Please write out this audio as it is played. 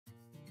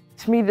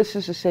To me, this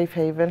is a safe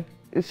haven.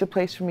 It's a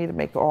place for me to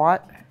make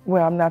art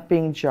where I'm not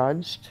being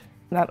judged.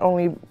 Not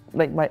only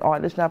like my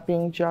art is not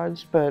being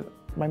judged, but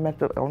my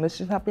mental illness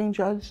is not being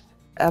judged.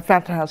 At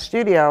Fountain House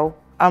Studio,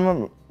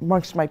 I'm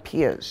amongst my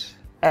peers,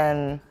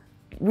 and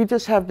we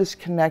just have this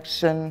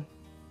connection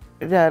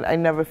that I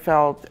never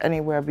felt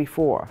anywhere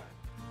before.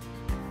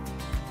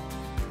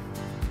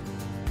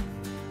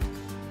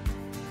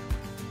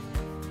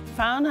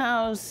 Fountain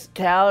House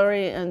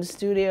Gallery and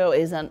Studio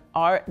is an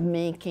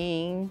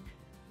art-making,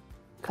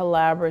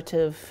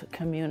 collaborative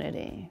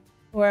community.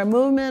 We're a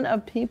movement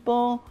of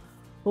people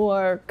who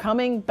are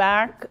coming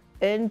back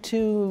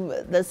into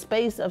the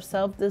space of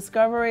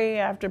self-discovery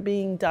after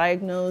being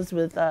diagnosed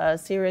with a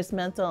serious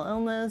mental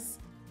illness.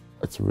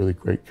 It's a really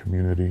great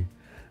community,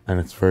 and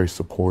it's very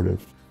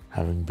supportive.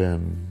 Having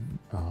been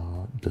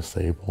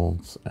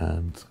disabled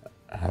and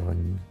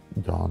having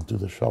gone through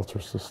the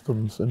shelter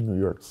systems in New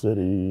York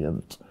City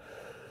and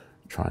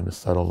trying to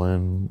settle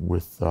in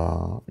with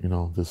you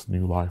know, this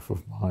new life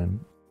of mine,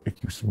 it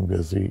keeps me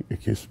busy,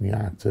 it keeps me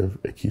active,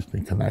 it keeps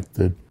me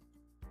connected.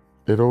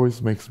 It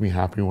always makes me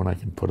happy when I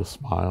can put a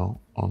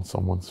smile on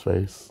someone's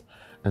face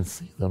and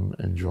see them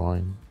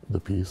enjoying the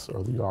piece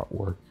or the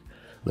artwork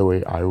the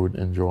way I would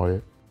enjoy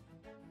it.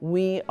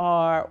 We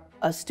are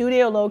a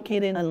studio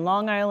located in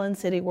Long Island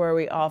City where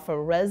we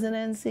offer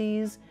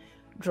residencies,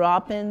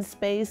 drop-in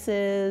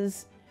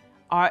spaces,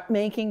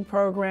 art-making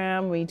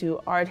program, we do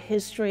art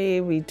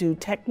history, we do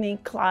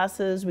technique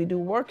classes, we do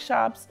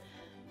workshops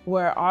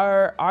where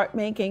our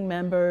art-making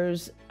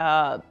members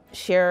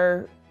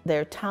share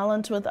their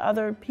talents with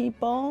other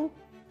people.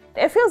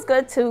 It feels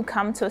good to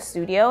come to a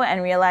studio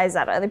and realize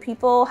that other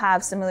people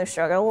have similar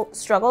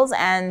struggles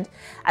and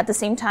at the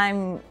same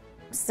time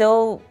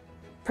still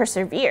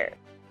persevere.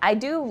 I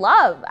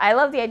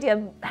love the idea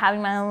of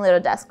having my own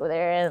little desk over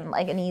there and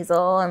like an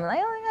easel and like,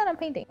 oh my God, I'm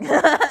painting.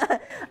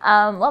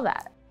 Love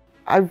that.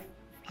 I've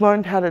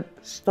learned how to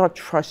start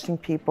trusting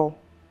people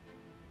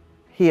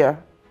here,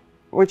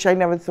 which I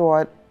never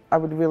thought I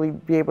would really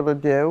be able to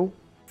do.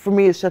 For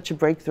me, it's such a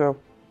breakthrough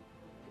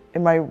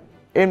in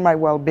my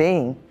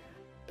well-being.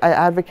 I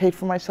advocate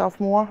for myself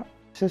more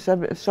since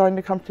I've been starting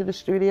to come to the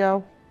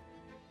studio.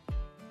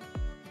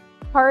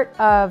 Part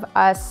of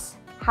us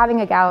having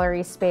a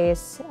gallery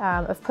space,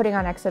 of putting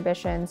on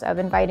exhibitions, of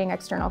inviting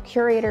external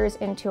curators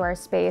into our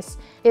space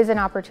is an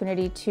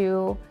opportunity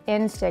to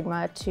end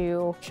stigma,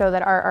 to show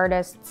that our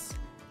artists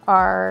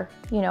are,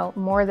 you know,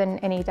 more than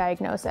any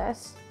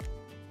diagnosis.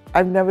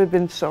 I've never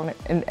been shown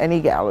in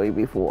any gallery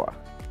before.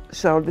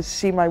 So to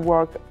see my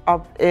work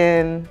up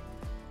in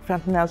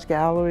Fountain House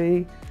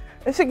Gallery,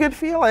 it's a good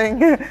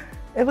feeling.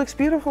 It looks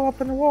beautiful up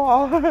on the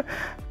wall.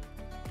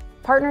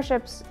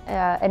 Partnerships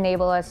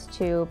enable us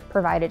to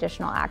provide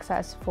additional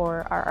access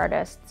for our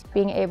artists.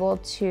 Being able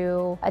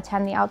to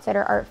attend the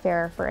Outsider Art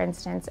Fair, for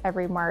instance,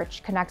 every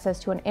March connects us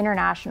to an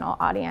international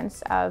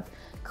audience of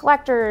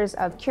collectors,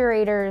 of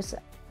curators.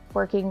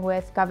 Working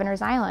with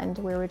Governor's Island,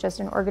 we were just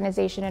an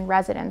organization in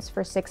residence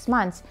for 6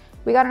 months.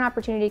 We got an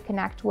opportunity to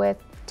connect with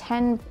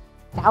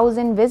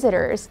 10,000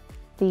 visitors.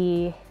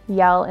 The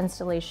Yell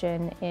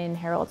installation in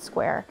Herald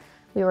Square,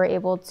 we were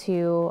able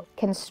to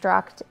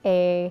construct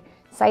a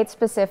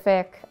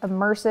site-specific,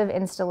 immersive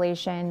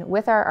installation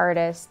with our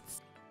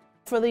artists.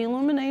 For the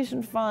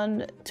Illumination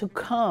Fund to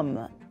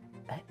come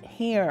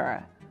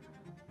here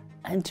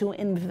and to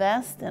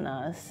invest in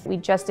us. We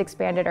just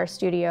expanded our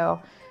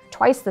studio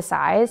twice the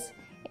size,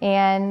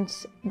 and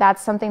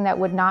that's something that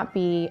would not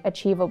be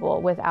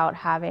achievable without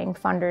having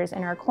funders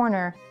in our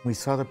corner. We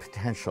saw the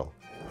potential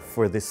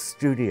for this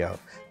studio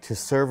to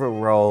serve a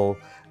role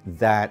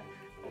that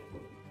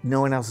no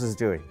one else is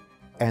doing,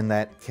 and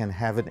that can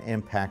have an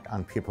impact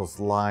on people's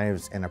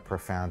lives in a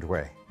profound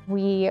way.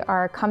 We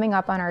are coming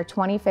up on our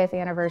 25th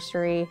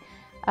anniversary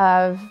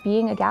of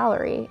being a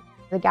gallery.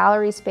 The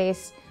gallery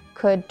space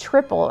could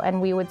triple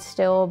and we would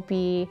still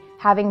be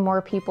having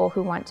more people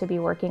who want to be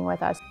working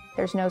with us.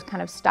 There's no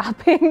kind of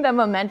stopping the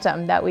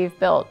momentum that we've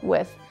built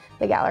with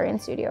the Gallery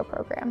and Studio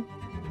program.